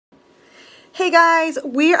Hey guys,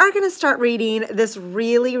 we are going to start reading this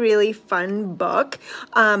really fun book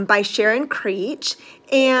by Sharon Creech,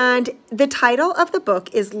 and the title of the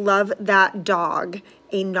book is Love That Dog,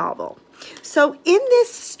 a novel. So in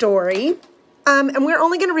this story, and we're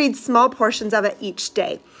only going to read small portions of it each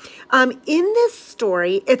day. In this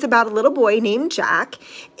story, it's about a little boy named Jack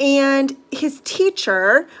and his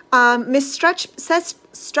teacher, Miss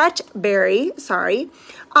Stretchberry,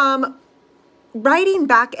 writing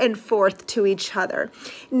back and forth to each other.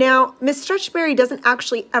 Now, Miss Stretchberry doesn't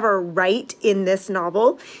actually ever write in this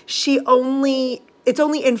novel. It's only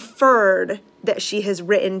inferred that she has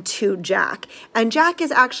written to Jack, and Jack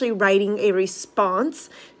is actually writing a response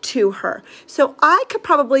to her. So I could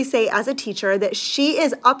probably say as a teacher that she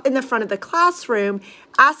is up in the front of the classroom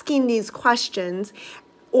asking these questions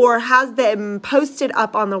or has them posted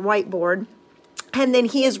up on the whiteboard, and then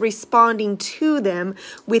he is responding to them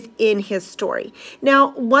within his story.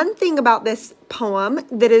 Now, one thing about this poem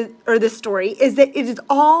this story is that it is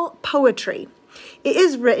all poetry. It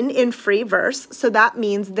is written in free verse, so that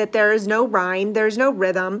means that there is no rhyme, there's no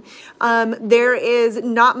rhythm. There is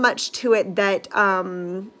not much to it that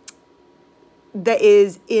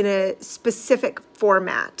is in a specific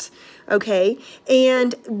format. Okay,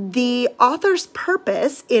 and the author's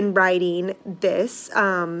purpose in writing this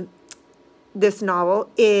this novel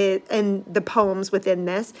and the poems within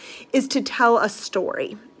this is to tell a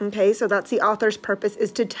story. Okay, so that's the author's purpose,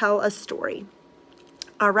 is to tell a story.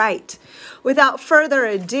 All right, without further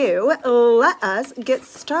ado, let us get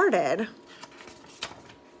started.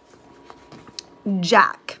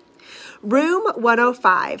 Jack, room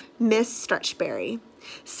 105, Miss Stretchberry,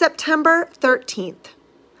 September 13th.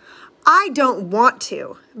 I don't want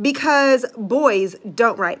to because boys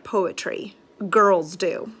don't write poetry, girls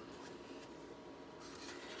do.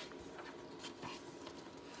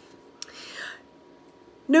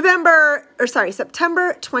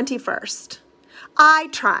 September 21st. I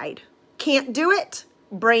tried. Can't do it.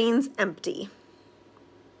 Brains empty.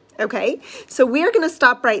 Okay, so we're going to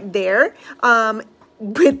stop right there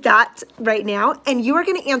with that right now, and you are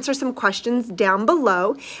going to answer some questions down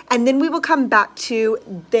below, and then we will come back to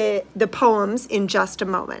the poems in just a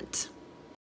moment.